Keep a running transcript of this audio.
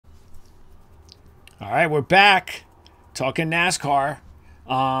All right, we're back talking NASCAR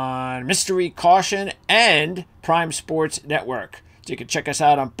on Mystery Caution and Prime Sports Network. So you can check us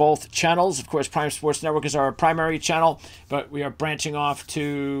out on both channels. Of course, Prime Sports Network is our primary channel, but we are branching off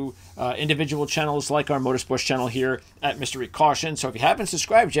to individual channels like our Motorsports channel here at Mystery Caution. So if you haven't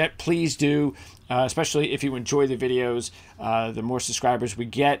subscribed yet, please do, especially if you enjoy the videos. The more subscribers we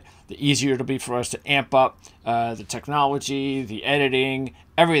get, the easier it'll be for us to amp up the technology, the editing,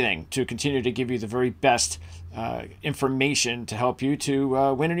 everything to continue to give you the very best information to help you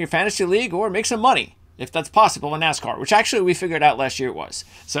to win in your fantasy league or make some money, if that's possible in NASCAR, which actually we figured out last year it was.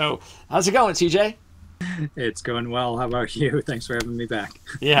 So how's it going, CJ? It's going well. How about you? Thanks for having me back.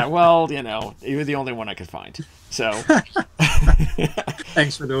 Yeah, well, you know, you're the only one I could find. So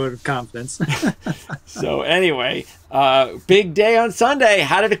Thanks for the vote of confidence. so anyway, big day on Sunday.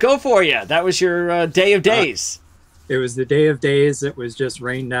 How did it go for you? That was your day of days. It was the day of days. It was just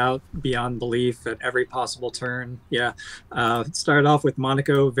rained out beyond belief at every possible turn. Yeah. It started off with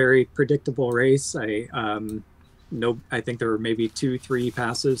Monaco, very predictable race. I think there were maybe 2-3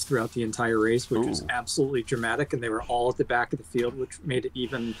 passes throughout the entire race, which was absolutely dramatic, and they were all at the back of the field, which made it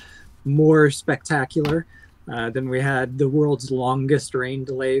even more spectacular. Then we had the world's longest rain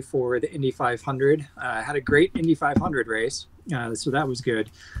delay for the Indy 500. Had a great Indy 500 race, so that was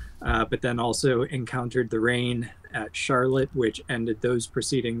good. But then also encountered the rain at Charlotte, which ended those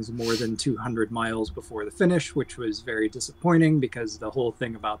proceedings more than 200 miles before the finish, which was very disappointing because the whole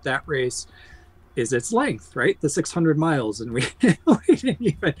thing about that race is its length, right? The 600 miles, and we, we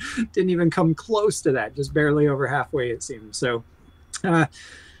didn't even come close to that, just barely over halfway, it seems. So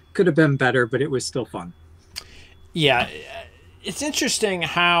could have been better, but it was still fun. Yeah, it's interesting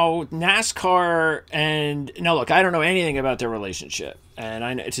how NASCAR and no, look, I don't know anything about their relationship, and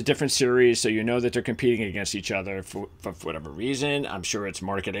I know it's a different series, so you know that they're competing against each other for whatever reason. I'm sure it's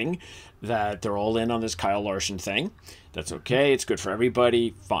marketing that they're all in on this Kyle Larson thing. That's okay. It's good for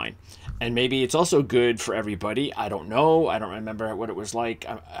everybody. Fine. And maybe it's also good for everybody. I don't know. I don't remember what it was like.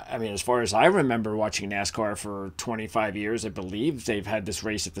 I mean, as far as I remember watching NASCAR for 25 years, I believe they've had this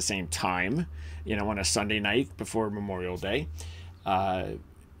race at the same time, you know, on a Sunday night before Memorial Day.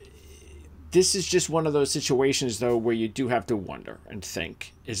 This is just one of those situations, though, where you do have to wonder and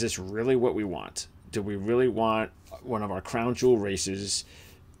think, is this really what we want? Do we really want one of our crown jewel races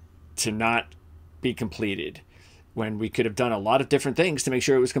to not be completed when we could have done a lot of different things to make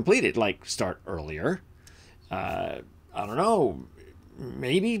sure it was completed, like start earlier? I don't know.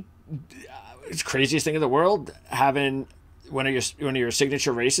 Maybe it's the craziest thing in the world having one of your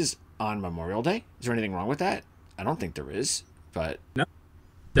signature races on Memorial Day. Is there anything wrong with that? I don't think there is, but no.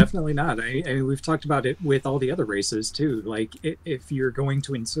 Definitely not. I mean, we've talked about it with all the other races too. Like if you're going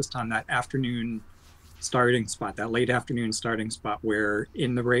to insist on that afternoon starting spot, that late afternoon starting spot, where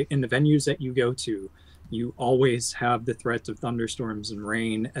in the venues that you go to, you always have the threat of thunderstorms and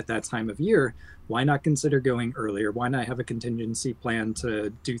rain at that time of year. Why not consider going earlier? Why not have a contingency plan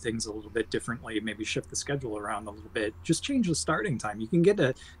to do things a little bit differently? Maybe shift the schedule around a little bit. Just change the starting time. You can get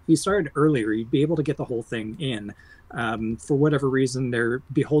if you started earlier, you'd be able to get the whole thing in. For whatever reason, they're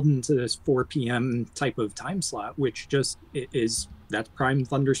beholden to this 4 p.m. type of time slot, which just that's prime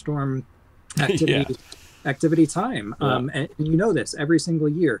thunderstorm activity, activity time. Yeah. And you know this every single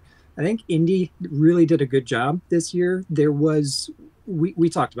year. I think Indy really did a good job this year. There was, we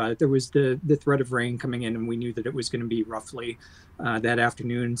talked about it, there was the threat of rain coming in, and we knew that it was going to be roughly that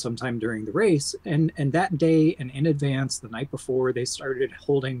afternoon sometime during the race. And that day and in advance, the night before, they started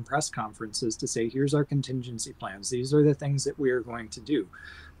holding press conferences to say, here's our contingency plans. These are the things that we are going to do,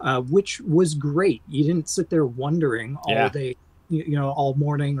 which was great. You didn't sit there wondering all day, you know, all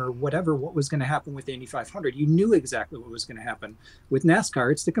morning or whatever, what was going to happen with the Indy 500. You knew exactly what was going to happen. With NASCAR,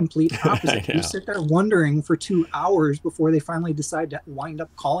 it's the complete opposite. You sit there wondering for 2 hours before they finally decide to wind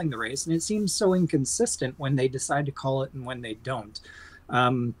up calling the race. And it seems so inconsistent when they decide to call it and when they don't.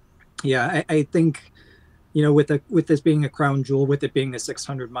 I think, you know, with this being a crown jewel, with it being a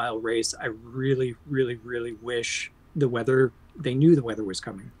 600-mile race, I really, really, really wish they knew the weather was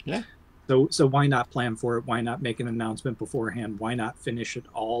coming. Yeah. So why not plan for it? Why not make an announcement beforehand? Why not finish it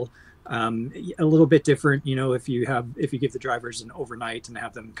all a little bit different? You know, if you give the drivers an overnight and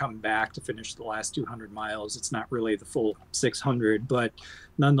have them come back to finish the last 200 miles, it's not really the full 600. But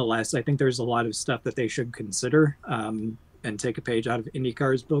nonetheless, I think there's a lot of stuff that they should consider and take a page out of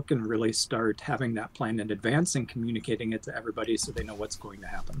IndyCar's book and really start having that plan in advance and communicating it to everybody so they know what's going to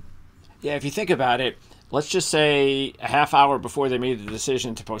happen. Yeah, if you think about it, let's just say a half hour before they made the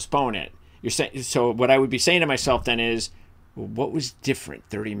decision to postpone it. You're saying, so what I would be saying to myself then is, well, what was different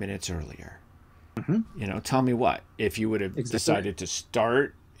 30 minutes earlier? You know, tell me what. If you would have decided to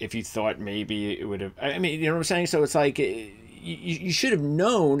start if you thought maybe it would have. I mean, you know what I'm saying? So it's like you should have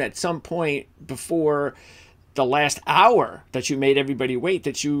known at some point before the last hour that you made everybody wait,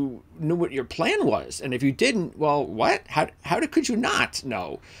 that you knew what your plan was. And if you didn't, well, what? Could you not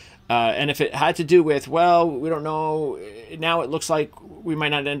know? And if it had to do with, well, we don't know, now it looks like we might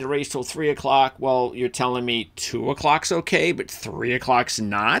not end the race till 3 o'clock. Well, you're telling me 2 o'clock's okay, but 3 o'clock's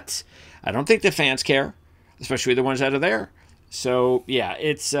not? I don't think the fans care, especially the ones that are there. So, yeah,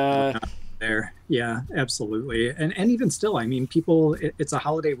 it's... there. Yeah, absolutely. And even still, I mean, people, it's a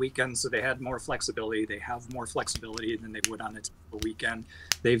holiday weekend, so they had more flexibility. They have more flexibility than they would on a typical weekend.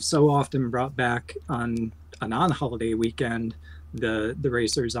 They've so often brought back on a non-holiday weekend the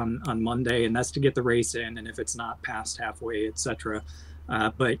racers on Monday, and that's to get the race in, and if it's not past halfway, etc.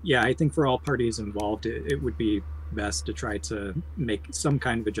 But yeah, I think for all parties involved, it would be best to try to make some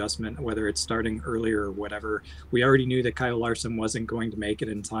kind of adjustment, whether it's starting earlier or whatever. We already knew that Kyle Larson wasn't going to make it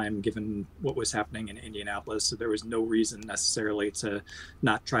in time given what was happening in Indianapolis, so there was no reason necessarily to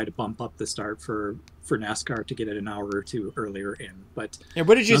not try to bump up the start for NASCAR to get it an hour or two earlier in. But yeah,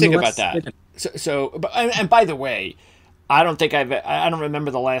 what did you think about that? And by the way, I don't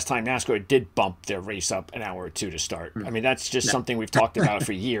remember the last time NASCAR did bump their race up an hour or two to start. I mean, that's just something we've talked about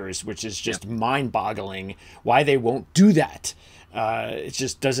for years, which is just mind-boggling why they won't do that. It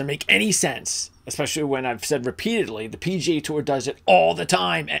just doesn't make any sense, especially when I've said repeatedly, the PGA Tour does it all the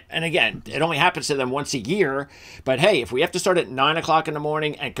time. And again, it only happens to them once a year. But hey, if we have to start at 9 o'clock in the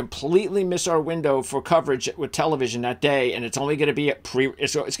morning and completely miss our window for coverage with television that day, and it's only going to be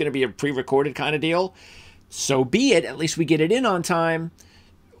it's going to be a pre-recorded kind of deal, so be it. At least we get it in on time.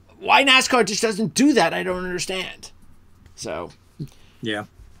 Why NASCAR just doesn't do that, I don't understand. So, yeah,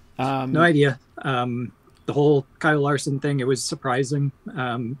 no idea. The whole Kyle Larson thing, it was surprising.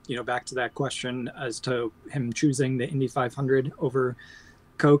 Back to that question as to him choosing the Indy 500 over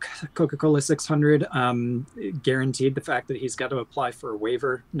Coca-Cola 600, guaranteed the fact that he's got to apply for a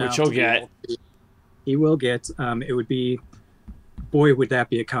waiver now, which he'll get. He will get. It would be. Boy, would that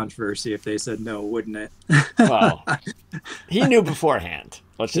be a controversy if they said no, wouldn't it? Well, he knew beforehand.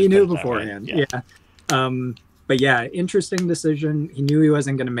 He knew beforehand, yeah. But yeah, interesting decision. He knew he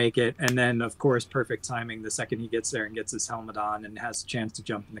wasn't going to make it. And then, of course, perfect timing. The second he gets there and gets his helmet on and has a chance to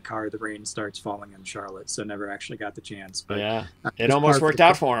jump in the car, the rain starts falling in Charlotte. So never actually got the chance. But yeah, it almost worked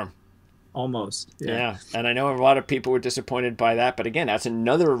out for him. Almost. Yeah. And I know a lot of people were disappointed by that. But again, that's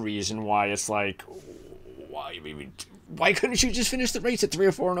another reason why it's like, why couldn't you just finish the race at 3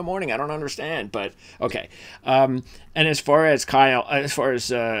 or 4 in the morning? I don't understand, but okay. And as far as Kyle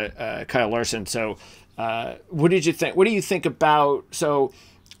Larson, so what did you think? What do you think about? So,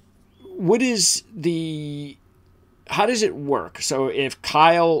 how does it work? So, if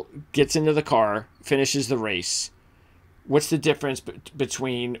Kyle gets into the car, finishes the race, what's the difference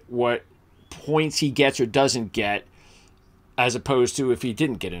between what points he gets or doesn't get, as opposed to if he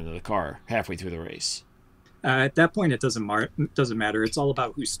didn't get into the car halfway through the race? At that point, it doesn't matter. It's all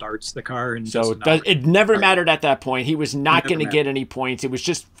about who starts the car. And so it never mattered at that point. He was not going to get any points. It was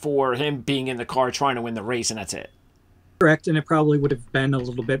just for him being in the car trying to win the race, and that's it. Correct. And it probably would have been a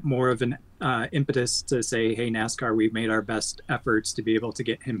little bit more of an impetus to say, hey, NASCAR, we've made our best efforts to be able to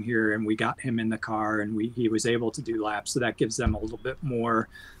get him here, and we got him in the car, and he was able to do laps. So that gives them a little bit more,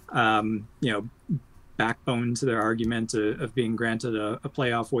 backbone to their argument of being granted a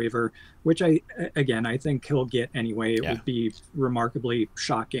playoff waiver, which I think he'll get anyway. It would be remarkably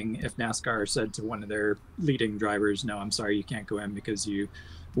shocking if NASCAR said to one of their leading drivers, no, I'm sorry, you can't go in because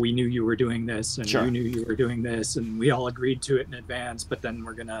we knew you were doing this, and you knew you were doing this, and we all agreed to it in advance, but then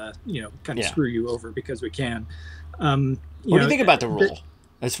we're gonna kind of screw you over because we can. What do you think about the rule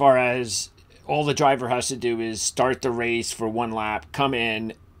as far as all the driver has to do is start the race for one lap, come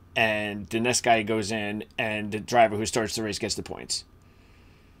in, and the next guy goes in, and the driver who starts the race gets the points?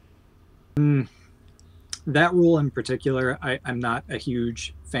 That rule in particular, I'm not a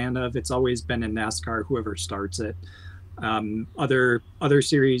huge fan of. It's always been in NASCAR, whoever starts it. Other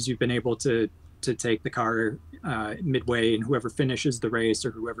series, you've been able to take the car midway, and whoever finishes the race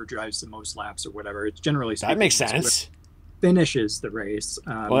or whoever drives the most laps or whatever, it's generally that makes sense. Finishes the race.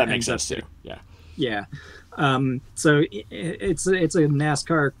 Well, that makes sense too. Yeah. Yeah. So it's a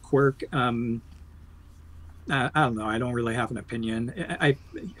NASCAR quirk. I don't know. I don't really have an opinion.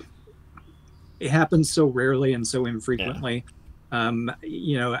 It happens so rarely and so infrequently.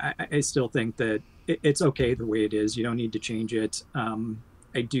 I still think that it's okay the way it is. You don't need to change it. I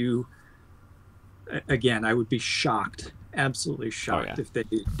would be shocked, absolutely shocked, if they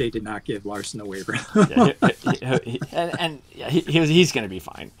did not give Larson a waiver. He's going to be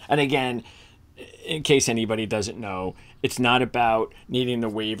fine. And again, in case anybody doesn't know, it's not about needing the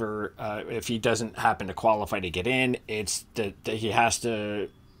waiver if he doesn't happen to qualify to get in. It's that he has to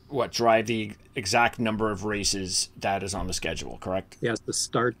drive the exact number of races that is on the schedule, correct? He has to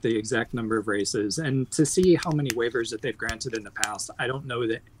start the exact number of races. And to see how many waivers that they've granted in the past, I don't know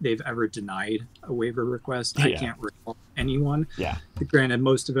that they've ever denied a waiver request. I can't recall anyone. Yeah. Granted,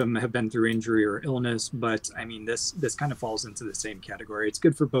 most of them have been through injury or illness, but I mean, this kind of falls into the same category. It's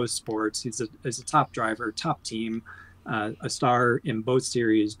good for both sports. He's a top driver, top team, a star in both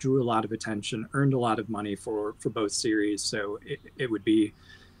series, drew a lot of attention, earned a lot of money for both series. So it'd be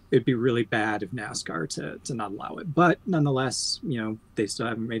really bad of NASCAR to not allow it. But nonetheless, they still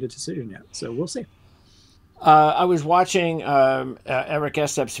haven't made a decision yet. So we'll see. I was watching Eric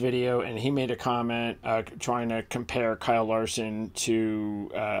Estep's video, and he made a comment trying to compare Kyle Larson to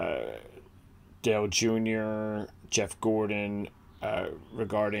Dale Jr., Jeff Gordon,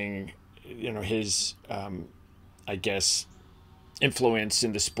 regarding his I guess influence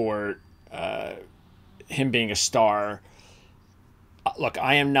in the sport, him being a star. Look,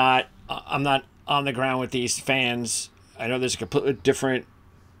 I'm not on the ground with these fans. I know there's a completely different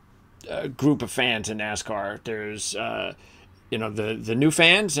group of fans in NASCAR. There's the new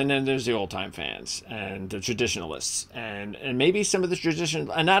fans, and then there's the old time fans and the traditionalists, and maybe some of the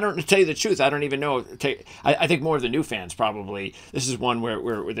traditional. And I don't, to tell you the truth, I don't even know. I think more of the new fans probably. This is one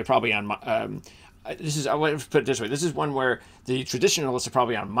where they're probably on. I want to put it this way. This is one where the traditionalists are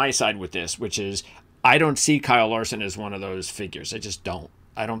probably on my side with this, which is I don't see Kyle Larson as one of those figures. I just don't.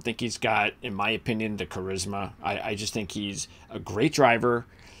 I don't think he's got, in my opinion, the charisma. I just think he's a great driver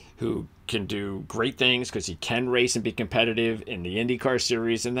who can do great things because he can race and be competitive in the IndyCar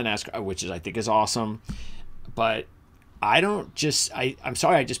series and the NASCAR, which I think is awesome. But I'm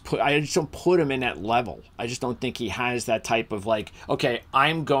sorry, I just don't put him in that level. I just don't think he has that type of okay,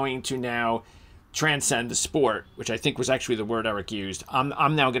 I'm going to now transcend the sport, which I think was actually the word Eric used.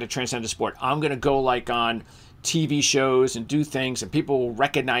 I'm now going to transcend the sport. I'm going to go on TV shows and do things, and people will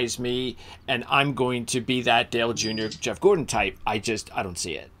recognize me, and I'm going to be that Dale Jr., Jeff Gordon type. I don't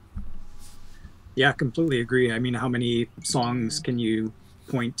see it. Yeah, completely agree. I mean, how many songs can you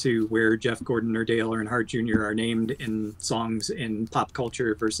point to where Jeff Gordon or Dale Earnhardt Jr. are named in songs in pop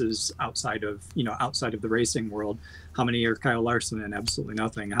culture versus outside of the racing world? How many are Kyle Larson in? Absolutely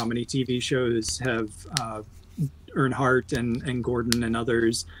nothing. How many TV shows have Earnhardt and Gordon and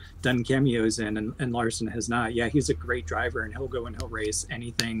others done cameos in, and Larson has not? Yeah, he's a great driver, and he'll go and he'll race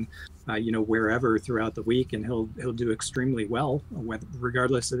anything, wherever throughout the week, and he'll do extremely well,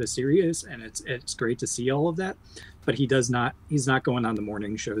 regardless of the series. And it's great to see all of that. But he's not going on the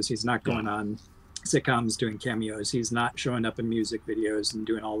morning shows. He's not going on sitcoms doing cameos. He's not showing up in music videos and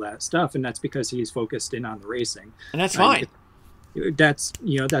doing all that stuff. And that's because he's focused in on the racing. And that's fine. That's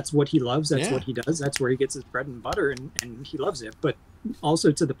what he loves. That's what he does. That's where he gets his bread and butter, and he loves it. But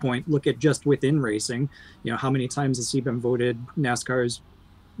also, to the point, look at just within racing, how many times has he been voted NASCAR's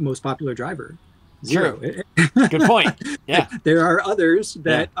most popular driver? Zero. Good point. Yeah. There are others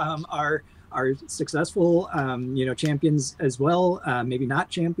that are successful, champions as well, maybe not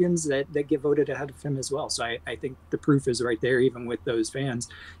champions that get voted ahead of him as well. So I think the proof is right there, even with those fans.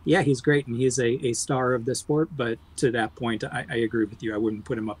 Yeah, he's great, and he's a star of the sport. But to that point, I agree with you. I wouldn't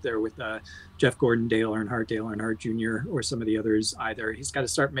put him up there with Jeff Gordon, Dale Earnhardt Jr., or some of the others either. He's got to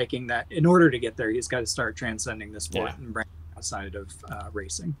start making that. In order to get there, he's got to start transcending the sport and bring outside of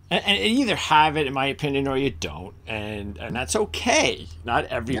racing. And you either have it, in my opinion, or you don't, and that's okay. Not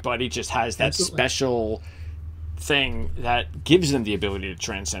everybody just has that special thing that gives them the ability to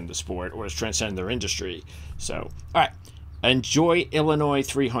transcend the sport or to transcend their industry. So, all right, enjoy Illinois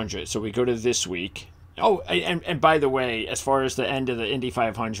 300. So we go to this week. Oh, and by the way, as far as the end of the Indy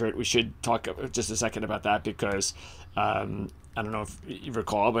 500, we should talk just a second about that, because I don't know if you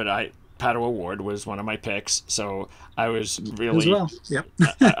recall, but Pato O'Ward was one of my picks, so I was really as well. Yep.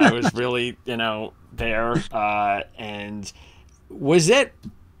 I was really there, and was it,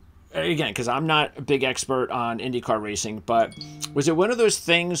 again, because I'm not a big expert on IndyCar racing, but was it one of those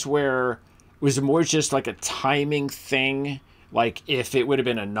things where was it more just like a timing thing? Like if it would have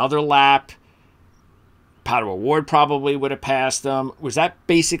been another lap, Pato O'Ward probably would have passed them. Was that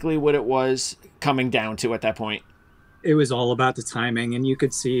basically what it was coming down to at that point? It was all about the timing, and you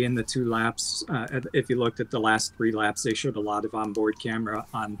could see in the 2 laps, if you looked at the last 3 laps, they showed a lot of onboard camera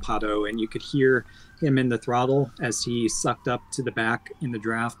on Pato, and you could hear him in the throttle as he sucked up to the back in the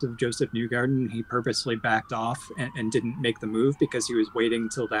draft of Joseph Newgarden. He purposely backed off and didn't make the move because he was waiting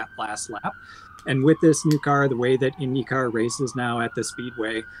till that last lap. And with this new car, the way that IndyCar races now at the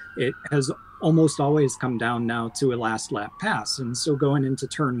Speedway, it has almost always come down now to a last lap pass. And so going into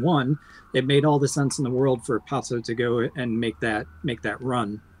turn one, it made all the sense in the world for Pato to go and make that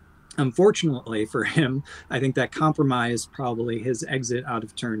run. Unfortunately for him, I think that compromised probably his exit out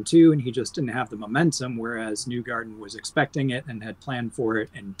of turn two, and he just didn't have the momentum, whereas Newgarden was expecting it and had planned for it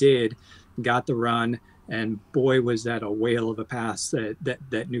and got the run. And boy, was that a whale of a pass that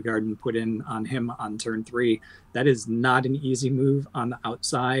Newgarden put in on him on turn three. That is not an easy move on the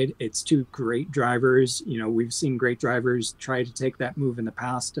outside. It's two great drivers. You know, we've seen great drivers try to take that move in the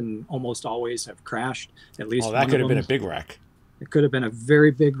past and almost always have crashed. At least that could have been a big wreck. It could have been a very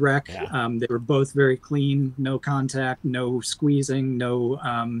big wreck. Yeah. They were both very clean, no contact, no squeezing,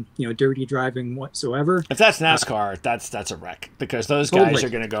 no dirty driving whatsoever. If that's NASCAR, that's a wreck, because those guys are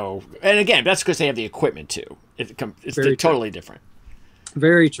going to go. And again, that's because they have the equipment too. It's totally different.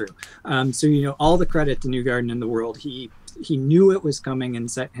 Very true. So all the credit to Newgarden in the world. He knew it was coming and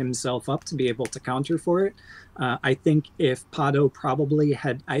set himself up to be able to counter for it. I think if Pato probably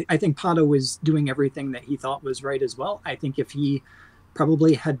had, I think Pato was doing everything that he thought was right as well. I think if he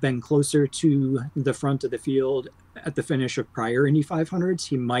probably had been closer to the front of the field at the finish of prior Indy 500s,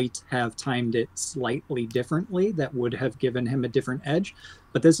 he might have timed it slightly differently. That would have given him a different edge.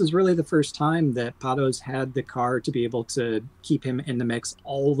 But this is really the first time that Pato's had the car to be able to keep him in the mix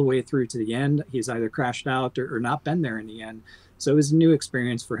all the way through to the end. He's either crashed out or not been there in the end. So it was a new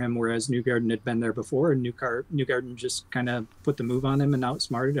experience for him, whereas Newgarden had been there before, and Newgarden just kind of put the move on him and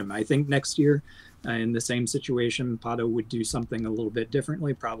outsmarted him. I think next year, in the same situation, Pato would do something a little bit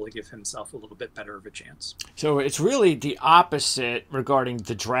differently, probably give himself a little bit better of a chance. So it's really the opposite regarding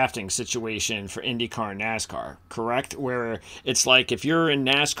the drafting situation for IndyCar and NASCAR, correct? Where it's like if you're in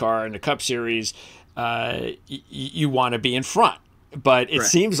NASCAR in the Cup Series, you want to be in front. But it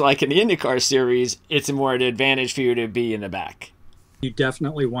seems like in the IndyCar Series, it's more an advantage for you to be in the back. You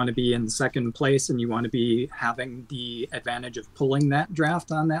definitely want to be in second place, and you want to be having the advantage of pulling that draft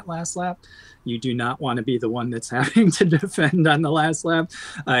on that last lap. You do not want to be the one that's having to defend on the last lap.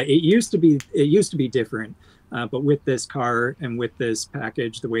 It used to be different, but with this car and with this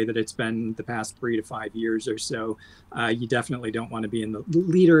package, the way that it's been the past 3 to 5 years or so, you definitely don't want to be in the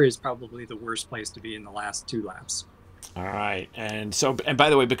leader. Is probably the worst place to be in the last 2 laps. All right. And by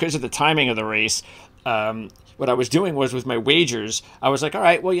the way, because of the timing of the race, what I was doing was with my wagers, I was like, all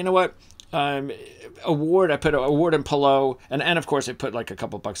right, well, you know what? Award, I put an award in Pillow, and of course I put like a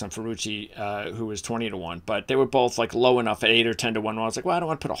couple bucks on Ferrucci, who was 20-1, but they were both like low enough at 8 or 10-1. I was like, well, I don't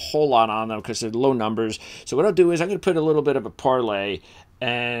want to put a whole lot on them because they're low numbers. So what I'll do is I'm going to put a little bit of a parlay,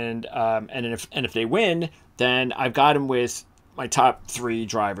 and if they win, then I've got them with my top 3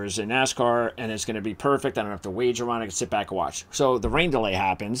 drivers in NASCAR, and it's going to be perfect. I don't have to wager on it. I can sit back and watch. So the rain delay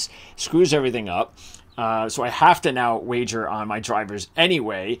happens, screws everything up. So I have to now wager on my drivers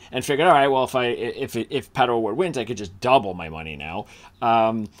anyway, and figured, all right, well, if Pato O'Ward wins, I could just double my money now.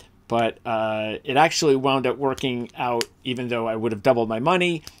 But it actually wound up working out, even though I would have doubled my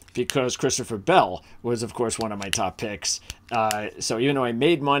money, because Christopher Bell was, of course, one of my top picks. So even though I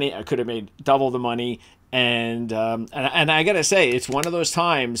made money, I could have made double the money. And I gotta say, it's one of those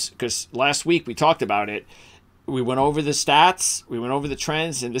times, because last week we talked about it. We went over the stats, we went over the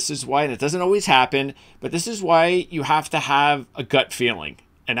trends, and this is why, and it doesn't always happen, but this is why you have to have a gut feeling.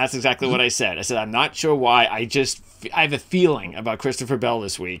 And that's exactly what I said. I said, I'm not sure why. I have a feeling about Christopher Bell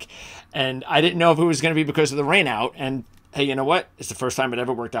this week. And I didn't know if it was going to be because of the rain out. And hey, you know what? It's the first time it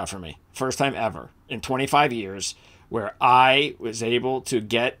ever worked out for me. First time ever in 25 years where I was able to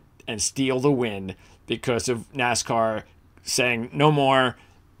get and steal the win because of NASCAR saying, no more,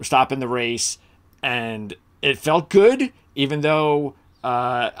 we're stopping the race. And it felt good, even though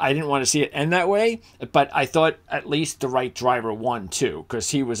I didn't want to see it end that way. But I thought at least the right driver won, too,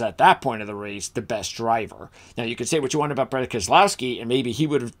 because he was at that point of the race the best driver. Now, you could say what you want about Brett Keselowski, and maybe he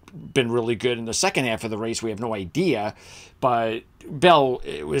would have been really good in the second half of the race. We have no idea. But Bell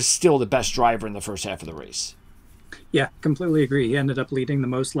was still the best driver in the first half of the race. Yeah, completely agree. He ended up leading the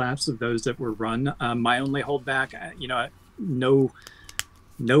most laps of those that were run. My only holdback,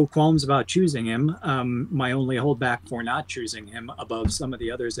 no qualms about choosing him. My only holdback for not choosing him above some of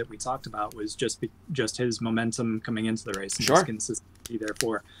the others that we talked about was just his momentum coming into the race and his Sure. consistency.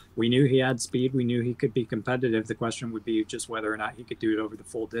 Therefore, we knew he had speed. We knew he could be competitive. The question would be just whether or not he could do it over the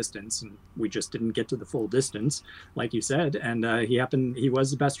full distance, and we just didn't get to the full distance, like you said. And he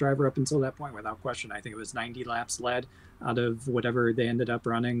was the best driver up until that point, without question. I think it was 90 laps led out of whatever they ended up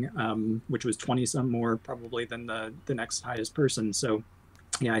running, which was 20 some more probably than the next highest person. So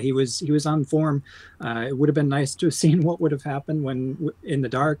yeah, he was on form. It would have been nice to have seen what would have happened when in the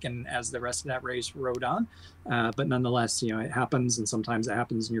dark and as the rest of that race rode on. But nonetheless, it happens, and sometimes it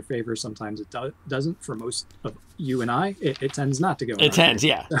happens in your favor. Sometimes it doesn't. For most of you and I, it tends not to go. It tends,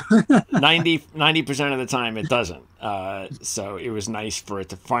 yeah. 90% of the time it doesn't. So it was nice for it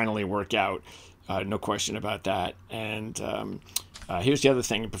to finally work out. No question about that. And here's the other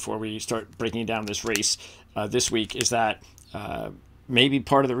thing before we start breaking down this race this week is that maybe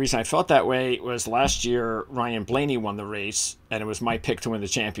part of the reason I felt that way was last year Ryan Blaney won the race, and it was my pick to win the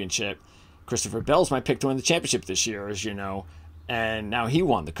championship. Christopher Bell's my pick to win the championship this year, as you know, and now he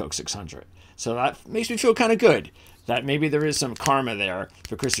won the Coke 600. So that makes me feel kind of good that maybe there is some karma there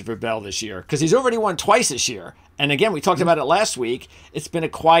for Christopher Bell this year, because he's already won twice this year. And again, we talked about it last week. It's been a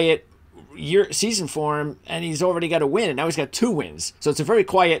quiet season for him, and he's already got a win, and now he's got 2 wins. So it's a very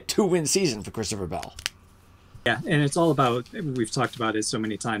quiet 2-win season for Christopher Bell. Yeah, and it's all about, we've talked about it so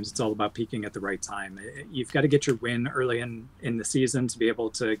many times, it's all about peaking at the right time. You've got to get your win early in the season to be able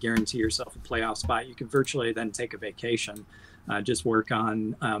to guarantee yourself a playoff spot. You can virtually then take a vacation, just work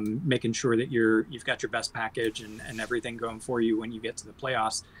on making sure that you've got your best package and everything going for you when you get to the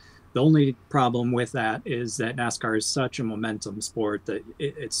playoffs. The only problem with that is that NASCAR is such a momentum sport that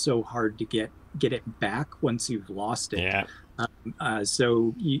it's so hard to get it back once you've lost it. Yeah.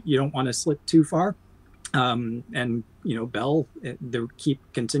 So you don't want to slip too far. And Bell, they keep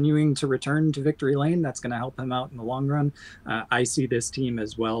continuing to return to victory lane. That's going to help him out in the long run. I see this team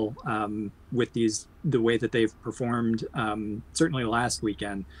as well, with the way that they've performed, certainly last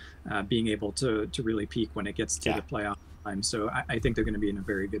weekend, being able to really peak when it gets to the playoff time. So I think they're going to be in a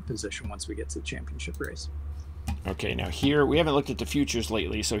very good position once we get to the championship race. Okay, now here we haven't looked at the futures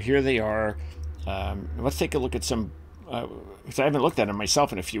lately, so here they are. Let's take a look at some. Because I haven't looked at him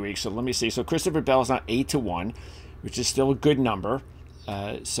myself in a few weeks, so let me see. So Christopher Bell is now 8-1, which is still a good number.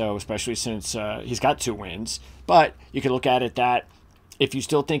 So especially since he's got 2 wins, but you can look at it that if you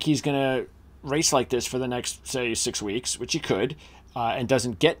still think he's going to race like this for the next, say, 6 weeks, which he could, and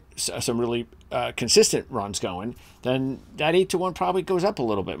doesn't get some really consistent runs going, then that 8-1 probably goes up a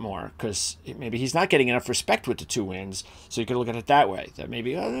little bit more, because maybe he's not getting enough respect with the 2 wins. So you can look at it that way. That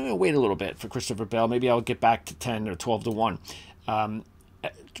maybe wait a little bit for Christopher Bell. Maybe I'll get back to 10 or 12-1.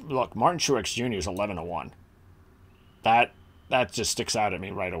 Look, Martin Truex Jr. is 11-1. That just sticks out at me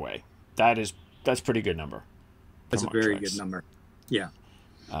right away. That's a pretty good number. That's a very good number. Yeah.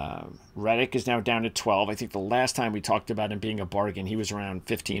 Reddick is now down to 12. I think the last time we talked about him being a bargain, he was around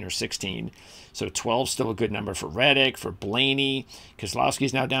 15 or 16. So 12 still a good number for Reddick, for Blaney.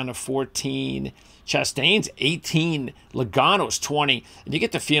 Keselowski's now down to 14. Chastain's 18. Logano's 20. And you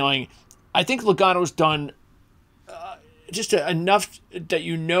get the feeling, I think Logano's done just enough that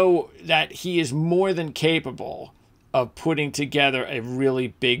that he is more than capable of putting together a really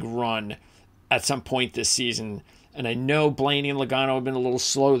big run at some point this season. And I know Blaney and Logano have been a little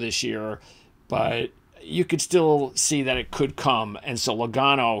slow this year, but you could still see that it could come. And so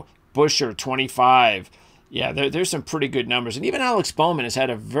Logano, Buescher, 25. Yeah, there's some pretty good numbers. And even Alex Bowman has had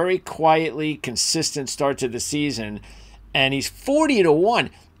a very quietly consistent start to the season, and he's 40-1.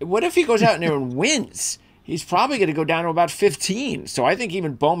 What if he goes out there and wins? He's probably going to go down to about 15. So I think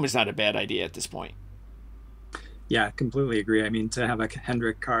even Bowman's not a bad idea at this point. Yeah, completely agree. I mean, to have a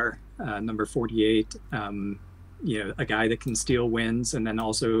Hendrick car, number 48, a guy that can steal wins and then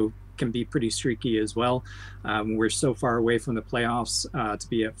also can be pretty streaky as well. We're so far away from the playoffs to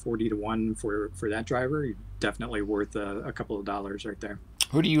be at 40-1 for that driver. Definitely worth a couple of dollars right there.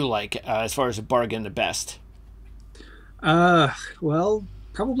 Who do you like as far as a bargain the best? Well,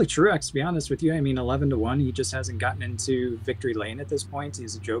 probably Truex, to be honest with you. I mean, 11-1. He just hasn't gotten into victory lane at this point.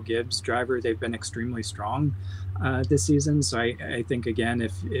 He's a Joe Gibbs driver. They've been extremely strong this season. So I think, again,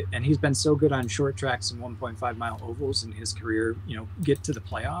 and he's been so good on short tracks and 1.5-mile ovals in his career, get to the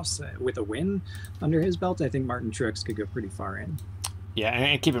playoffs with a win under his belt. I think Martin Truex could go pretty far in. Yeah,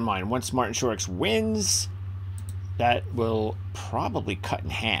 and keep in mind, once Martin Truex wins, that will probably cut in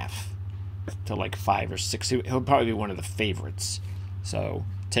half to like 5 or 6. He'll probably be one of the favorites. So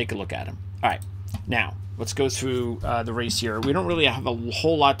take a look at him. All right, now let's go through the race here. We don't really have a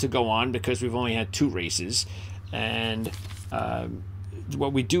whole lot to go on because we've only had 2 races, and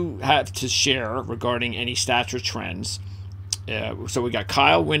what we do have to share regarding any stats or trends. So we got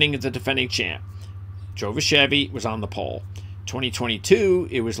Kyle winning as the defending champ. Drove a Chevy, was on the pole. 2022,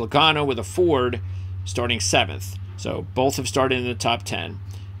 it was Logano with a Ford starting 7th. So both have started in the top 10,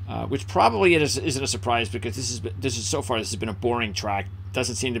 which probably isn't a surprise because this is so far this has been a boring track.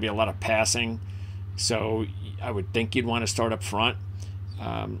 Doesn't seem to be a lot of passing, so I would think you'd want to start up front.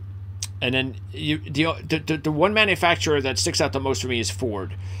 And then the one manufacturer that sticks out the most for me is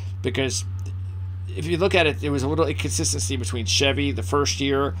Ford, because if you look at it, there was a little inconsistency between Chevy the first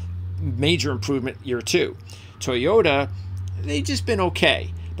year, major improvement year 2. Toyota, they've just been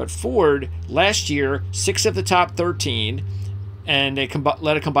okay. But Ford, last year, 6 of the top 13, and they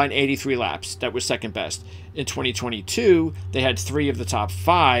led a combined 83 laps. That was second best. In 2022, they had 3 of the top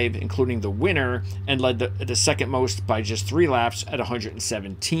 5, including the winner, and led the second most by just 3 laps at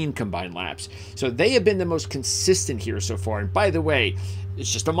 117 combined laps. So they have been the most consistent here so far. And by the way,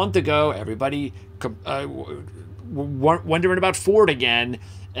 it's just a month ago, everybody wondering about Ford again.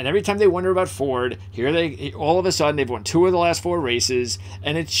 And every time they wonder about Ford, all of a sudden they've won 2 of the last 4 races,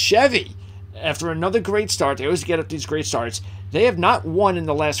 and it's Chevy. After another great start, they always get up these great starts. They have not won in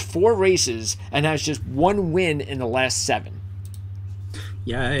the last 4 races and has just 1 win in the last 7.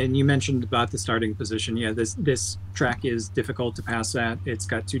 Yeah, and you mentioned about the starting position. Yeah, this track is difficult to pass at. It's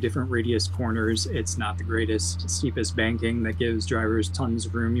got 2 different radius corners. It's not the greatest, steepest banking that gives drivers tons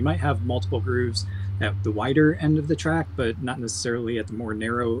of room. You might have multiple grooves at the wider end of the track, but not necessarily at the more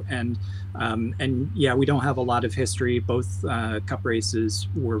narrow end. And yeah, we don't have a lot of history. Both Cup races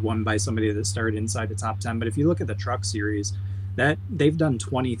were won by somebody that started inside the top 10. But if you look at the Truck Series, that they've done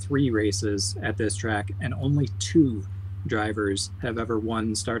 23 races at this track, and only 2 drivers have ever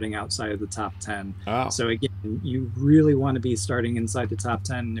won starting outside of the top 10. Oh. So again, you really want to be starting inside the top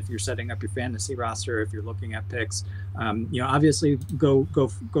 10 if you're setting up your fantasy roster, if you're looking at picks. Obviously go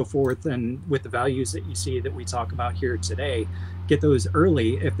forth and with the values that you see that we talk about here today, get those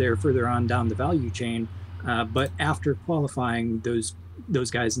early if they're further on down the value chain. But after qualifying, those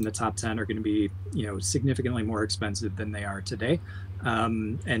guys in the top 10 are going to be, significantly more expensive than they are today.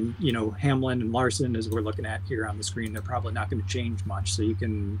 And Hamlin and Larson, as we're looking at here on the screen, they're probably not going to change much. So you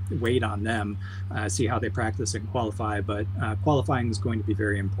can wait on them, see how they practice and qualify. But qualifying is going to be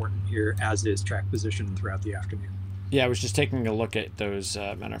very important here, as is track position throughout the afternoon. Yeah, I was just taking a look at those.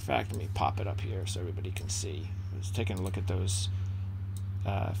 Matter of fact, let me pop it up here so everybody can see. I was taking a look at those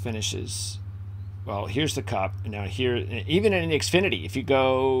finishes. Well, here's the Cup. Now here, even in the Xfinity, if you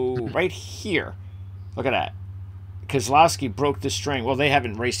go right here, look at that. Keselowski broke the string. Well, they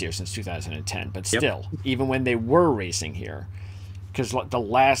haven't raced here since 2010, but still, even when they were racing here, because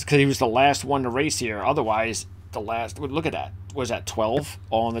he was the last one to race here. Otherwise, look at that. Was that 12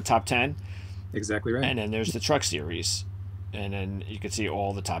 all in the top 10? Exactly right. And then there's the Truck Series, and then you can see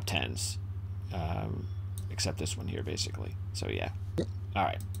all the top 10s, except this one here, basically. So yeah. All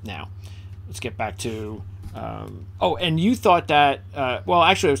right, now let's get back to. And you thought that? Well,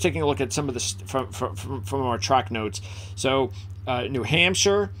 actually, I was taking a look at some of this from our track notes. So, New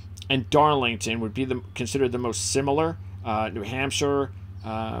Hampshire and Darlington would be considered the most similar. New Hampshire,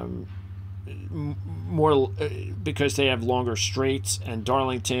 more because they have longer straights, and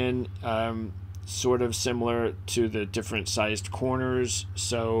Darlington, sort of similar to the different sized corners.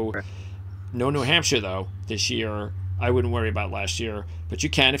 So, no New Hampshire though this year. I wouldn't worry about last year, but you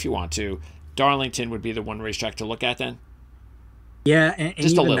can if you want to. Darlington would be the one racetrack to look at then. Yeah, and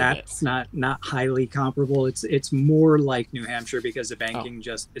just even that's not highly comparable. It's more like New Hampshire because the banking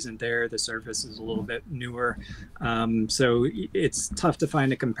just isn't there. The surface is a little bit newer, so it's tough to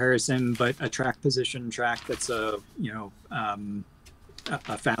find a comparison. But a track position track that's a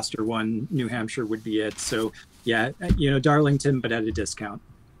faster one, New Hampshire would be it. So yeah, Darlington, but at a discount.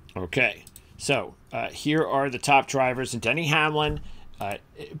 Okay, so here are the top drivers, and Denny Hamlin.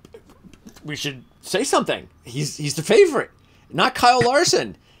 We should say something. He's the favorite, not Kyle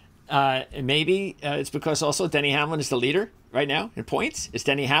Larson. And maybe it's because also Denny Hamlin is the leader right now in points. It's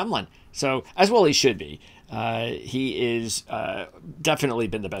Denny Hamlin. So as well he should be. He is definitely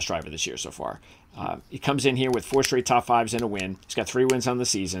been the best driver this year so far. He comes in here with 4 straight top 5s and a win. He's got 3 wins on the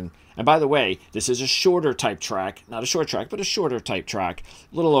season. And by the way, this is a shorter type track. Not a short track, but a shorter type track.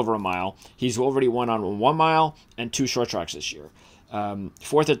 A little over a mile. He's already won on 1 mile and 2 short tracks this year.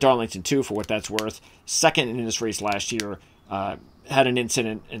 4th at Darlington, too, for what that's worth. 2nd in this race last year. Had an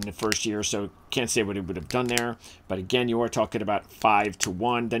incident in the first year, so can't say what he would have done there. But again, you are talking about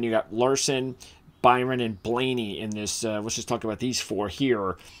 5-1. Then you got Larson, Byron, and Blaney in this. Let's just talk about these 4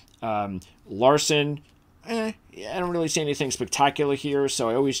 here. Larson, I don't really see anything spectacular here. So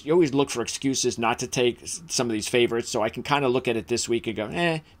you always look for excuses not to take some of these favorites. So I can kind of look at it this week and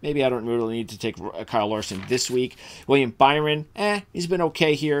go, maybe I don't really need to take Kyle Larson this week. William Byron, he's been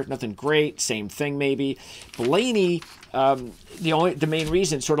okay here. Nothing great. Same thing maybe. Blaney, the main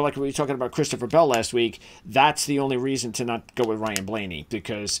reason, sort of like we were talking about Christopher Bell last week, that's the only reason to not go with Ryan Blaney,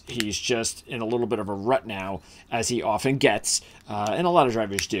 because he's just in a little bit of a rut now, as he often gets, and a lot of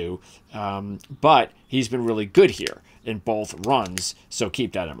drivers do. But he's been really good here in both runs, so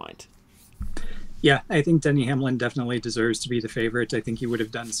keep that in mind. Yeah, I think Denny Hamlin definitely deserves to be the favorite. I think he would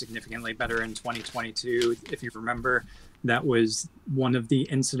have done significantly better in 2022. If you remember, that was one of the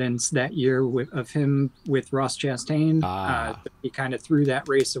incidents that year of him with Ross Chastain. He kind of threw that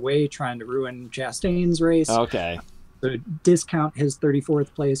race away, trying to ruin Chastain's race. Okay. So discount his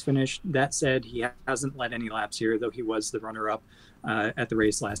 34th place finish. That said, he hasn't led any laps here, though he was the runner-up at the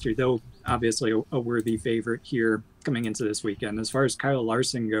race last year, though obviously a worthy favorite here coming into this weekend. As far as Kyle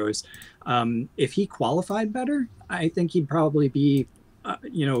Larson goes, if he qualified better, I think he'd probably be,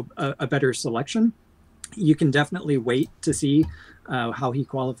 a better selection. You can definitely wait to see how he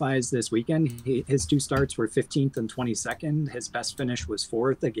qualifies this weekend. His two starts were 15th and 22nd. His best finish was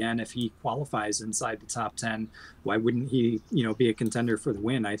 4th. Again, if he qualifies inside the top 10, why wouldn't he, be a contender for the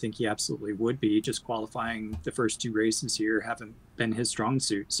win? I think he absolutely would be. Just qualifying the first two races here haven't been his strong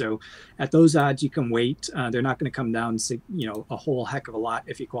suit. So at those odds, you can wait. They're not going to come down, a whole heck of a lot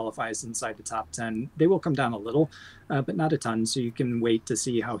if he qualifies inside the top 10. They will come down a little, but not a ton. So you can wait to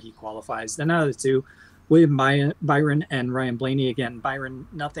see how he qualifies. Then out of the two, William Byron and Ryan Blaney. Again, Byron,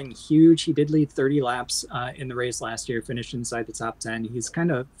 nothing huge. He did lead 30 laps in the race last year, finished inside the top 10. He's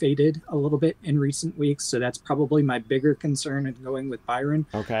kind of faded a little bit in recent weeks, so that's probably my bigger concern in going with Byron.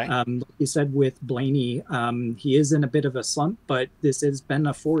 Okay. Like you said with Blaney, he is in a bit of a slump, but this has been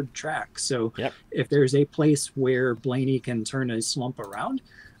a Ford track. So if there's a place where Blaney can turn a slump around,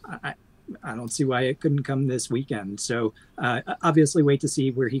 I don't see why it couldn't come this weekend. So obviously wait to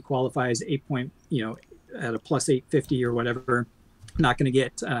see where he qualifies. At a plus 850 or whatever. Not going to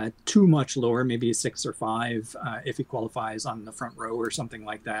get too much lower, maybe a 6 or 5 if he qualifies on the front row or something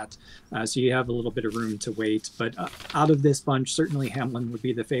like that. So you have a little bit of room to wait. But out of this bunch, certainly Hamlin would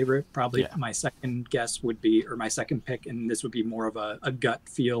be the favorite. Probably my second guess would be, or my second pick, and this would be more of a gut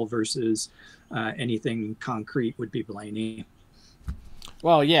feel versus anything concrete, would be Blaney.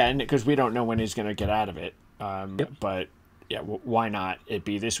 Well, yeah, and because we don't know when he's going to get out of it. But yeah, why not it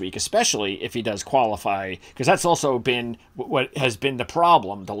be this week, especially if he does qualify, because that's also been what has been the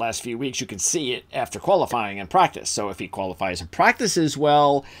problem the last few weeks. You can see it after qualifying and practice. So if he qualifies and practices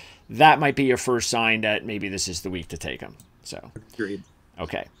well, that might be your first sign that maybe this is the week to take him. So, agreed.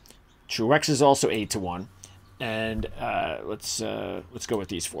 Okay, Truex is also 8-1, and let's go with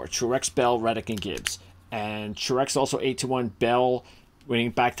these four: Truex, Bell, Reddick, and Gibbs. And Truex also 8-1, Bell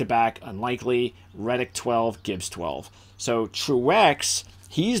winning back-to-back, unlikely. Reddick 12, Gibbs 12. So Truex,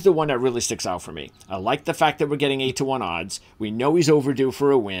 he's the one that really sticks out for me. I like the fact that we're getting 8-1 odds. We know he's overdue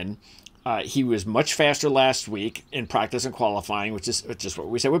for a win. He was much faster last week in practice and qualifying, which is just what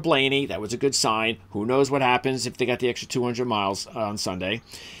we said with Blaney. That was a good sign. Who knows what happens if they got the extra 200 miles on Sunday.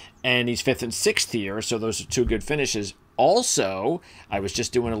 And he's 5th and 6th here, so those are two good finishes. Also, I was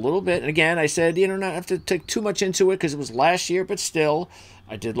just doing a little bit, and again, I said, not have to take too much into it because it was last year, but still,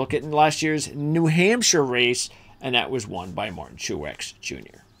 I did look at last year's New Hampshire race, and that was won by Martin Truex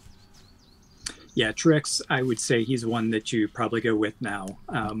Jr. Yeah, Truex, I would say he's one that you probably go with now.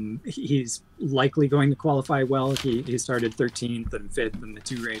 He's likely going to qualify well. He started 13th and 5th in the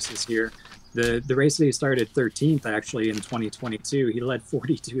two races here. The race that he started 13th, actually, in 2022, he led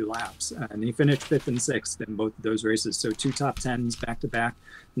 42 laps, and he finished 5th and 6th in both of those races. So two top 10s back-to-back.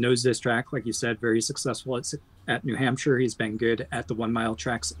 Knows this track, like you said, very successful at New Hampshire. He's been good at the 1 mile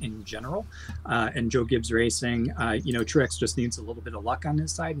tracks in general. And Joe Gibbs Racing, Truex just needs a little bit of luck on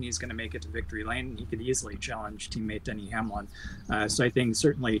his side, and he's going to make it to victory lane. He could easily challenge teammate Denny Hamlin. So I think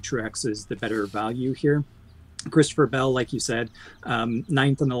certainly Truex is the better value here. Christopher Bell, like you said,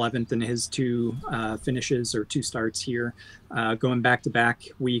 9th and 11th in his two finishes or two starts here, going back-to-back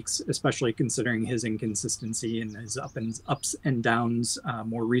weeks, especially considering his inconsistency and his ups and downs.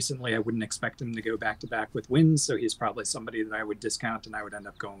 More recently, I wouldn't expect him to go back-to-back with wins, so he's probably somebody that I would discount, and I would end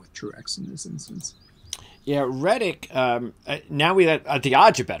up going with Truex in this instance. Yeah, Reddick, now the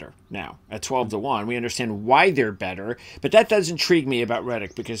odds are better now at 12-1. We understand why they're better, but that does intrigue me about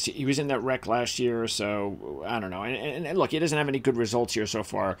Reddick because he was in that wreck last year, so I don't know. And look, he doesn't have any good results here so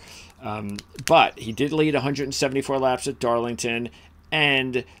far, but he did lead 174 laps at Darlington,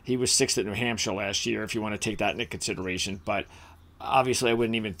 and he was 6th at New Hampshire last year, if you want to take that into consideration. But Obviously, I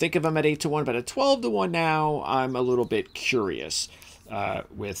wouldn't even think of him at 8-1, but at 12-1 now, I'm a little bit curious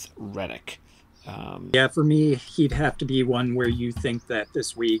with Reddick. Yeah, for me, he'd have to be one where you think that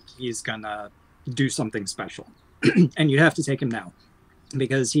this week he's gonna do something special, and you'd have to take him now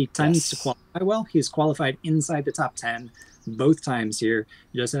because he tends to qualify well. He's qualified inside the top 10 both times here.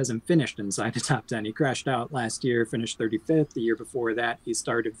 He just hasn't finished inside the top 10. He crashed out last year, finished 35th. The year before that, he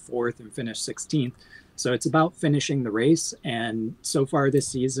started 4th and finished 16th. So it's about finishing the race. And so far this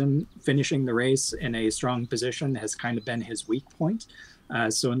season, finishing the race in a strong position has kind of been his weak point.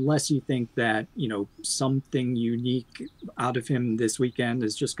 So unless you think that, something unique out of him this weekend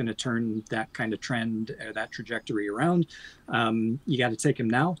is just going to turn that kind of trend, that trajectory around, you got to take him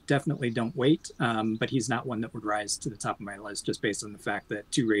now. Definitely don't wait. But he's not one that would rise to the top of my list just based on the fact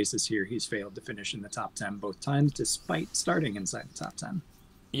that 2 races here, he's failed to finish in the top 10 both times, despite starting inside the top 10.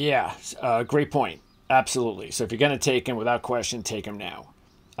 Yeah, great point. Absolutely. So if you're going to take him, without question, take him now.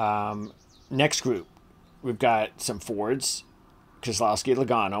 Next group, we've got some Fords. Keselowski,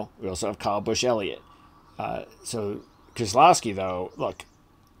 Logano. We also have Kyle Busch, Elliott. So Keselowski, though, look,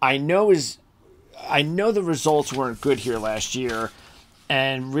 I know the results weren't good here last year,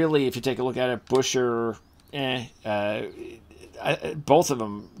 and really, if you take a look at it, Buescher, both of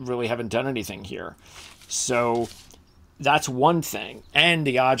them really haven't done anything here. So that's one thing, and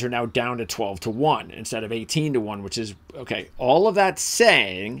the odds are now down to 12-1 instead of 18-1, which is okay. All of that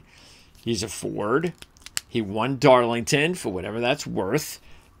saying, he's a Ford. He won Darlington for whatever that's worth,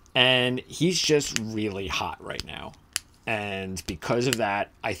 and he's just really hot right now. And because of that,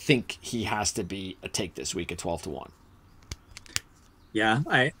 I think he has to be a take this week at 12-1. Yeah,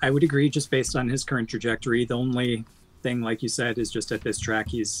 I would agree just based on his current trajectory. The only thing, like you said, is just at this track,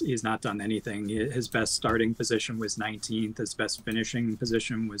 he's not done anything. His best starting position was 19th. His best finishing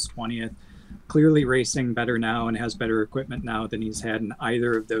position was 20th. Clearly racing better now and has better equipment now than he's had in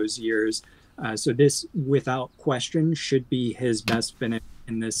either of those years. So this, without question, should be his best finish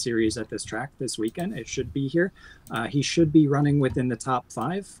in this series at this track this weekend. It should be here. He should be running within the top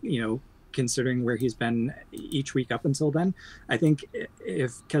 5, considering where he's been each week up until then. I think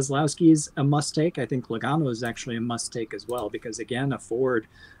if Keselowski is a must take, I think Logano is actually a must take as well, because again, a Ford,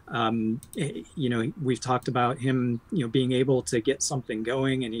 we've talked about him, being able to get something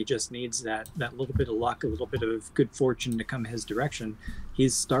going, and he just needs that little bit of luck, a little bit of good fortune to come his direction.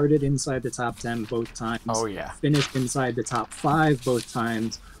 He's started inside the top 10 both times. Oh yeah. Finished inside the top 5 both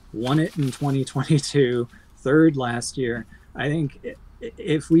times, won it in 2022, 3rd last year. I think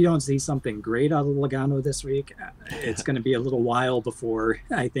if we don't see something great out of Logano this week, it's going to be a little while before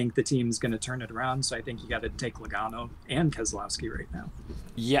I think the team's going to turn it around. So I think you got to take Logano and Keselowski right now.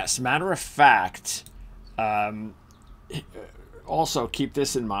 Yes. Matter of fact, also keep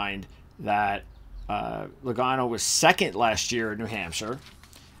this in mind that Logano was 2nd last year at New Hampshire.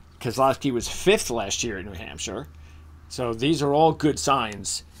 Keselowski was 5th last year at New Hampshire. So these are all good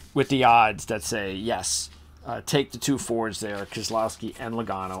signs with the odds that say, yes, take the 2 Fords there, Keselowski and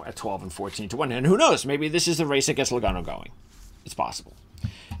Logano at 12 and 14-1. And who knows? Maybe this is the race that gets Logano going. It's possible.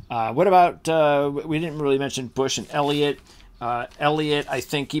 What about, we didn't really mention Busch and Elliott. Elliott, I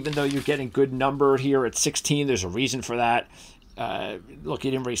think, even though you're getting good number here at 16, there's a reason for that. Look, he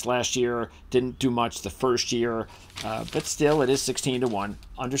didn't race last year, didn't do much the first year, but still it is 16-1,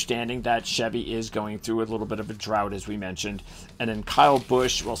 understanding that Chevy is going through a little bit of a drought, as we mentioned. And then Kyle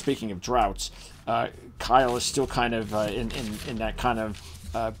Busch, well, speaking of droughts, Kyle is still kind of in that kind of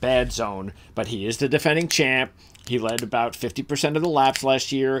bad zone, but he is the defending champ. He led about 50% of the laps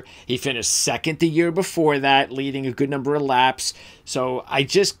last year. He finished 2nd the year before that, leading a good number of laps. So I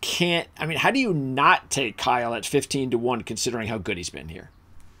just can't, how do you not take Kyle at 15-1 considering how good he's been here?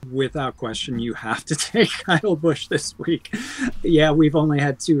 Without question, you have to take Kyle Busch this week. Yeah, we've only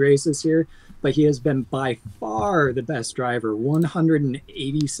had 2 races here, but he has been by far the best driver.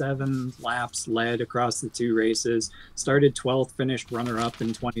 187 laps led across the 2 races. Started 12th, finished runner-up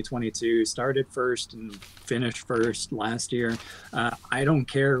in 2022. Started 1st and finished 1st last year. I don't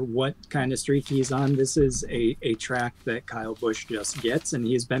care what kind of streak he's on. This is a track that Kyle Busch just gets, and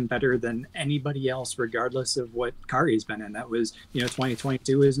he's been better than anybody else, regardless of what car he's been in. That was,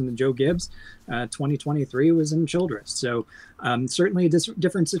 2022 was in the Joe Gibbs. 2023 was in Childress. So certainly a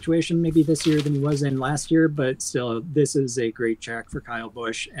different situation maybe this year than he was in last year, but still, this is a great track for Kyle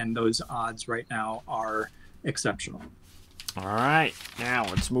Busch, and those odds right now are exceptional. All right, now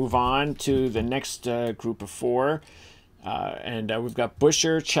let's move on to the next group of 4. And we've got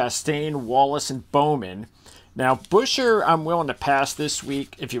Buescher, Chastain, Wallace, and Bowman. Now, Buescher, I'm willing to pass this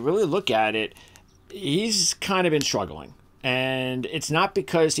week. If you really look at it, he's kind of been struggling. And it's not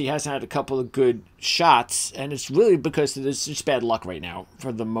because he hasn't had a couple of good shots, and it's really because there's just bad luck right now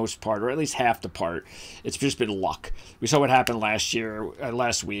for the most part, or at least half the part. It's just been luck. We saw what happened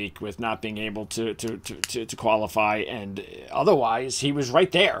last week with not being able to qualify, and otherwise he was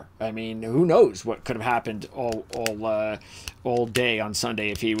right there. I mean, who knows what could have happened all day on Sunday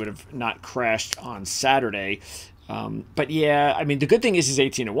if he would have not crashed on Saturday. But yeah, I mean, the good thing is he's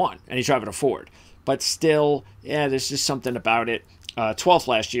 18-1 and he's driving a Ford. But still, yeah, there's just something about it. 12th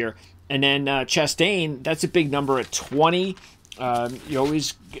last year. And then Chastain, that's a big number at 20. You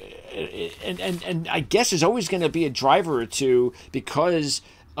always, and I guess there's always going to be a driver or two because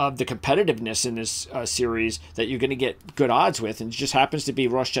of the competitiveness in this series that you're going to get good odds with. And it just happens to be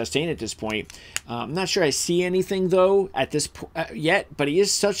Ross Chastain at this point. I'm not sure I see anything, though, at this yet. But he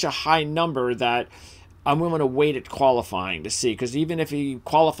is such a high number that I'm willing to wait at qualifying to see, because even if he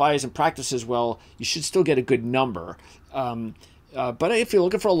qualifies and practices well, you should still get a good number. But if you're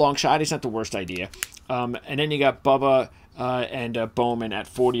looking for a long shot, it's not the worst idea. And then you got Bubba and Bowman at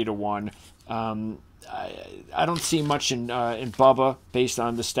 40-1. I don't see much in Bubba based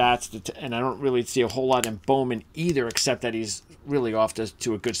on the stats, and I don't really see a whole lot in Bowman either, except that he's really off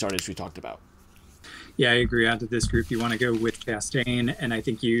to a good start, as we talked about. Yeah, I agree. Out of this group, you want to go with Chastain, and I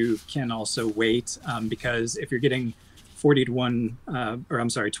think you can also wait because if you're getting 40-1, or I'm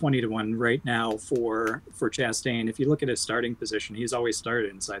sorry, 20-1 right now for Chastain, if you look at his starting position, he's always started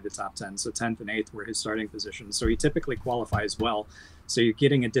inside the top 10. So 10th and 8th were his starting positions. So he typically qualifies well. So you're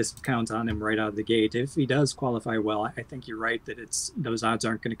getting a discount on him right out of the gate. If he does qualify well, I think you're right that those odds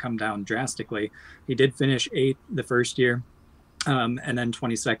aren't going to come down drastically. He did finish 8th the first year. And then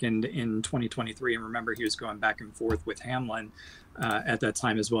 22nd in 2023. And remember, he was going back and forth with Hamlin at that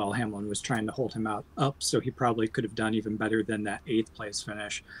time as well. Hamlin was trying to hold him up, so he probably could have done even better than that 8th place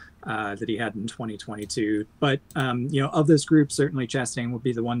finish that he had in 2022. But, of this group, certainly Chastain would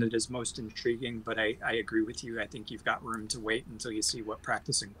be the one that is most intriguing. But I agree with you. I think you've got room to wait until you see what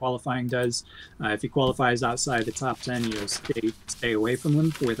practice and qualifying does. If he qualifies outside the top 10, stay away from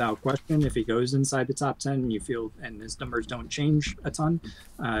him without question. If he goes inside the top 10 and you feel, and his numbers don't change a ton,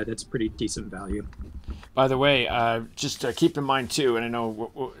 that's pretty decent value. By the way, just keep in mind too, and I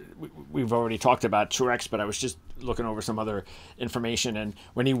know we've already talked about Truex, but I was just looking over some other information, and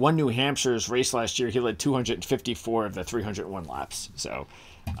when he won New Hampshire's race last year, he led 254 of the 301 laps. So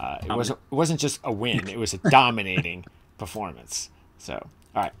it wasn't just a win; it was a dominating performance. So,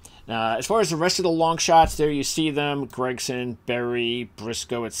 all right. Now, as far as the rest of the long shots, there you see them: Gregson, Berry,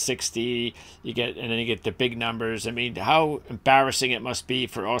 Briscoe at 60. And then you get the big numbers. I mean, how embarrassing it must be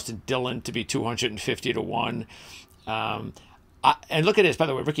for Austin Dillon to be 250-1. And look at this, by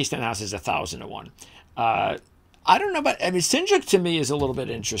the way, Ricky Stenhouse is 1,000-1. I don't know about, Cindric to me is a little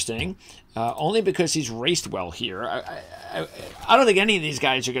bit interesting, only because he's raced well here. I don't think any of these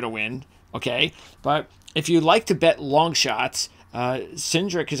guys are going to win, okay? But if you like to bet long shots,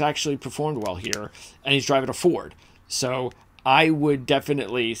 Cindric has actually performed well here, and he's driving a Ford. So I would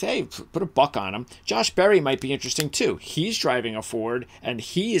definitely say, put a buck on him. Josh Berry might be interesting too. He's driving a Ford, and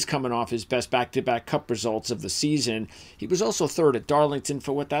he is coming off his best back-to-back Cup results of the season. He was also third at Darlington,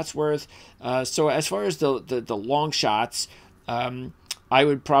 for what that's worth. So as far as the long shots, I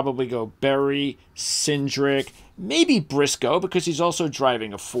would probably go Berry, Cindric, maybe Briscoe, because he's also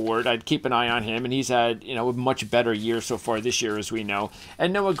driving a Ford. I'd keep an eye on him, and he's had a much better year so far this year, as we know.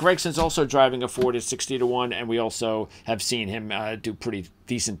 And Noah Gregson's also driving a Ford at 60-1, and we also have seen him do pretty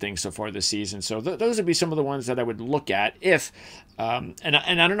decent things so far this season. So those would be some of the ones that I would look at if, and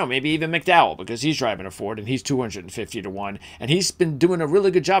I don't know, maybe even McDowell, because he's driving a Ford, and he's 250-1, and he's been doing a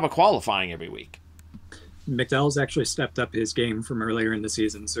really good job of qualifying every week. McDowell's actually stepped up his game from earlier in the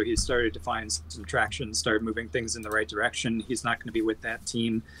season, so he's started to find some traction, started moving things in the right direction. He's not going to be with that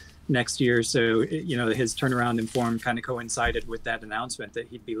team next year, so his turnaround in form kind of coincided with that announcement that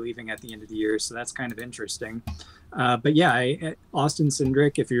he'd be leaving at the end of the year, so that's kind of interesting. But yeah, Austin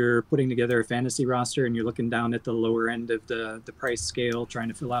Cindric, if you're putting together a fantasy roster and you're looking down at the lower end of the price scale, trying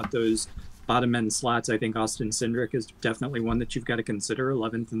to fill out those bottom end slots, I think Austin Cindric is definitely one that you've got to consider.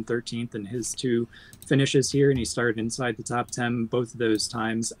 11th and 13th in his 2 finishes here, and he started inside the top 10 both of those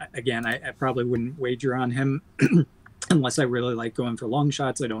times. Again, I probably wouldn't wager on him unless I really like going for long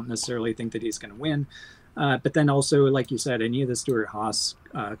shots. I don't necessarily think that he's going to win. But then also, like you said, any of the Stewart-Haas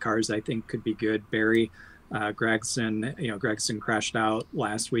cars I think could be good. Barry, Gregson crashed out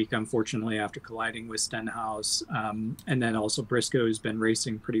last week, unfortunately, after colliding with Stenhouse. And then also Briscoe's been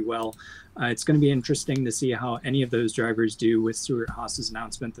racing pretty well. It's going to be interesting to see how any of those drivers do with Stewart-Haas's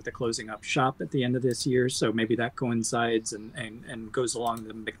announcement that they're closing up shop at the end of this year. So maybe that coincides and goes along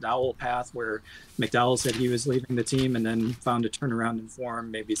the McDowell path, where McDowell said he was leaving the team and then found a turnaround in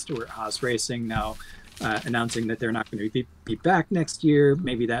form. Maybe Stewart-Haas Racing now announcing that they're not going to be back next year.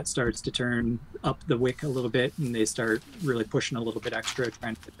 Maybe that starts to turn up the wick a little bit and they start really pushing a little bit extra,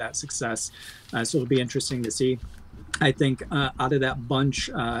 trying to get that success. So it'll be interesting to see. I think out of that bunch,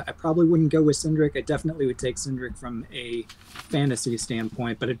 I probably wouldn't go with Cindric. I definitely would take Cindric from a fantasy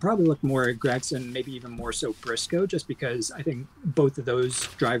standpoint, but I'd probably look more at Gregson, maybe even more so Briscoe, just because I think both of those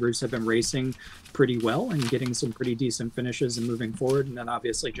drivers have been racing pretty well and getting some pretty decent finishes and moving forward. And then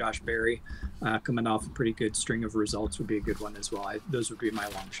obviously Josh Berry coming off a pretty good string of results would be a good one as well. Those would be my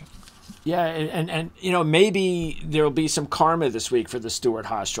long shot. Yeah, and maybe there'll be some karma this week for the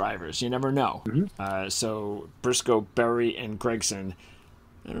Stewart-Haas drivers. You never know. Mm-hmm. So Briscoe, Berry, and Gregson,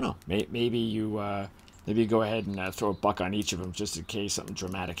 I don't know. Maybe you go ahead and throw a buck on each of them just in case something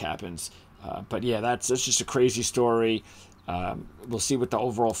dramatic happens. But yeah, that's just a crazy story. We'll see what the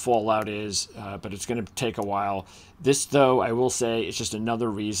overall fallout is, but it's going to take a while. This, though, I will say, it's just another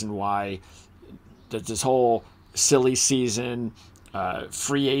reason why this whole silly season,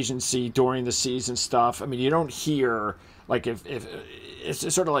 free agency during the season stuff. I mean, you don't hear, like, if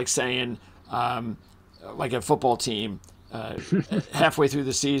it's sort of like saying, like a football team, halfway through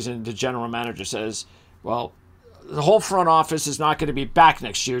the season, the general manager says, well, the whole front office is not going to be back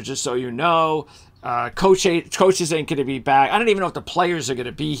next year, just so you know. Coaches ain't going to be back. I don't even know if the players are going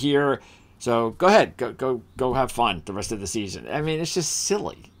to be here. So go ahead, go have fun the rest of the season. I mean, it's just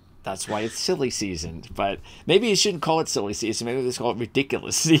silly. That's why it's silly season. But maybe you shouldn't call it silly season. Maybe they call it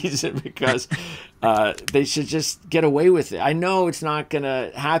ridiculous season, because they should just get away with it. I know it's not going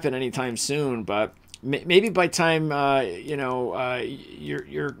to happen anytime soon, but maybe by time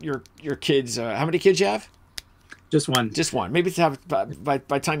your kids. How many kids you have? Just one. Just one. Maybe to have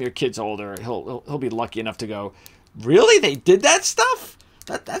by time your kid's older, he'll be lucky enough to go, really? They did that stuff?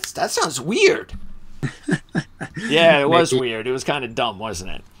 That sounds weird. Yeah, it was weird. It was kind of dumb,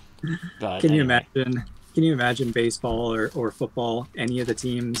 wasn't it? But Can you imagine baseball or football, any of the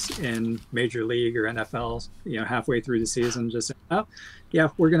teams in Major League or NFL, halfway through the season, just saying, oh, yeah,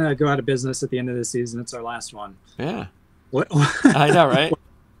 we're gonna go out of business at the end of the season. It's our last one. Yeah. What? I know, right?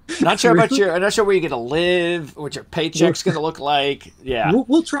 Not sure about I'm not sure where you're gonna live, what your paycheck's gonna look like. Yeah.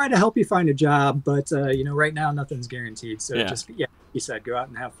 We'll try to help you find a job, but right now nothing's guaranteed. So you said, go out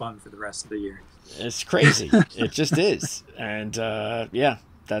and have fun for the rest of the year. It's crazy. It just is. And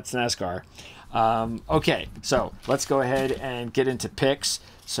that's NASCAR. Okay, so let's go ahead and get into picks.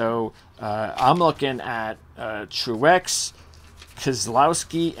 So I'm looking at Truex,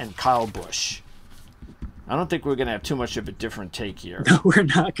 Keselowski, and Kyle Busch. I don't think we're going to have too much of a different take here. No, we're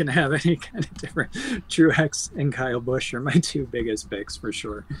not going to have any kind of different. Truex and Kyle Busch are my two biggest picks for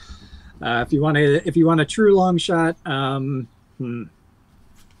sure. If you want a true long shot,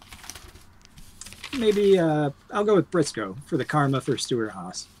 maybe I'll go with Briscoe for the karma for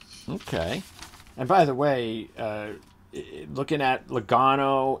Stewart-Haas. Okay. And by the way, looking at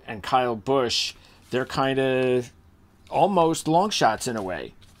Logano and Kyle Busch, they're kind of almost long shots in a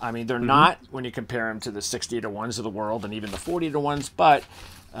way. I mean, they're not when you compare them to the 60-to-1s of the world and even the 40-to-1s, but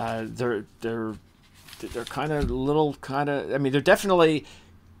they're kind of little I mean, they're definitely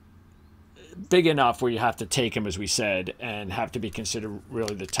big enough where you have to take them, as we said, and have to be considered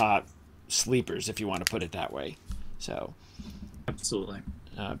really the top sleepers, if you want to put it that way. So, absolutely.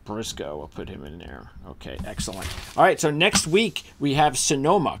 Briscoe, we'll put him in there. Okay, excellent. All right, so next week we have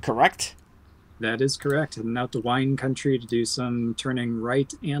Sonoma, correct? That is correct. Heading out to wine country to do some turning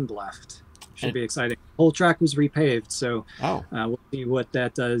right and left. Should be exciting. The whole track was repaved, so we'll see what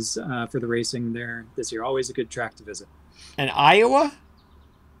that does for the racing there this year. Always a good track to visit. And Iowa?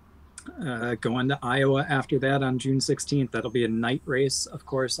 Going to Iowa after that on June 16th. That'll be a night race, of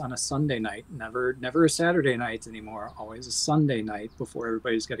course, on a Sunday night. Never a Saturday night anymore. Always a Sunday night before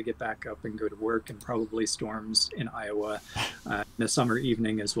everybody's got to get back up and go to work, and probably storms in Iowa in the summer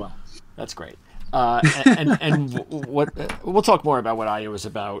evening as well. That's great. And what we'll talk more about what Iowa's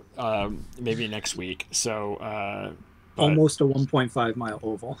about maybe next week. So almost a 1.5 mile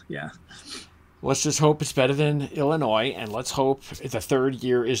oval. Yeah. Let's just hope it's better than Illinois, and let's hope the third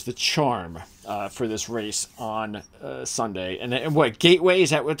year is the charm for this race on Sunday. And what, Gateway, is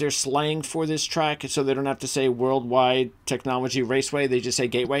that what they're slang for this track? So they don't have to say Worldwide Technology Raceway, they just say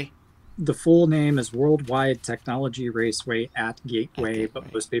Gateway? The full name is Worldwide Technology Raceway at Gateway,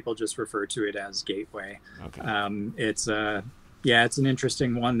 but most people just refer to it as Gateway. Okay. It's yeah, it's an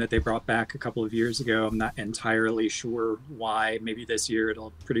interesting one that they brought back a couple of years ago. I'm not entirely sure why. Maybe this year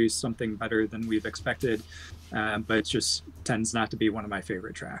it'll produce something better than we've expected, but it just tends not to be one of my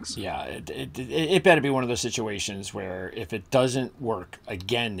favorite tracks. Yeah, it better be one of those situations where if it doesn't work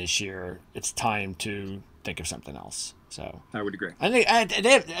again this year, it's time to think of something else. So I would agree. I think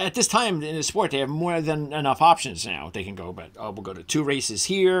at this time in the sport, they have more than enough options now. They can go, but we'll go to 2 races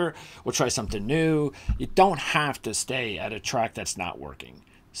here. We'll try something new. You don't have to stay at a track that's not working.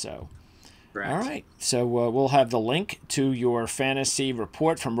 So, Correct. All right. So we'll have the link to your fantasy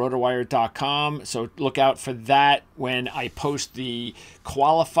report from rotowire.com. So look out for that when I post the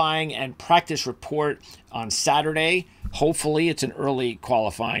qualifying and practice report on Saturday. Hopefully, it's an early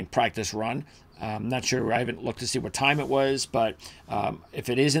qualifying practice run. I'm not sure. I haven't looked to see what time it was, but if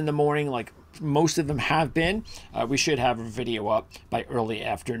it is in the morning, like most of them have been, we should have a video up by early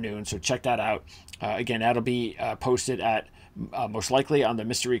afternoon. So check that out. Again, that'll be posted at most likely on the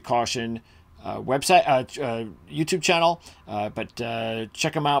Mystery Caution website, YouTube channel. But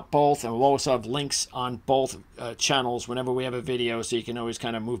check them out both, and we'll also have links on both channels whenever we have a video, so you can always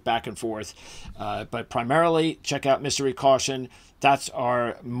kind of move back and forth. But primarily, check out Mystery Caution. That's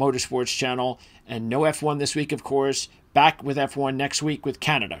our motorsports channel. And no F1 this week, of course. Back with F1 next week with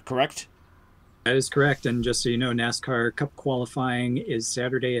Canada, correct? That is correct. And just so you know, NASCAR Cup qualifying is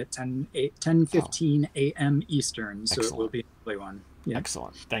Saturday at 10:15 a.m. Eastern. So Excellent. It will be a play one. Yeah.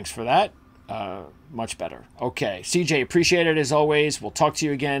 Excellent. Thanks for that. Much better. Okay. CJ, appreciate it as always. We'll talk to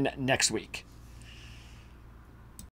you again next week.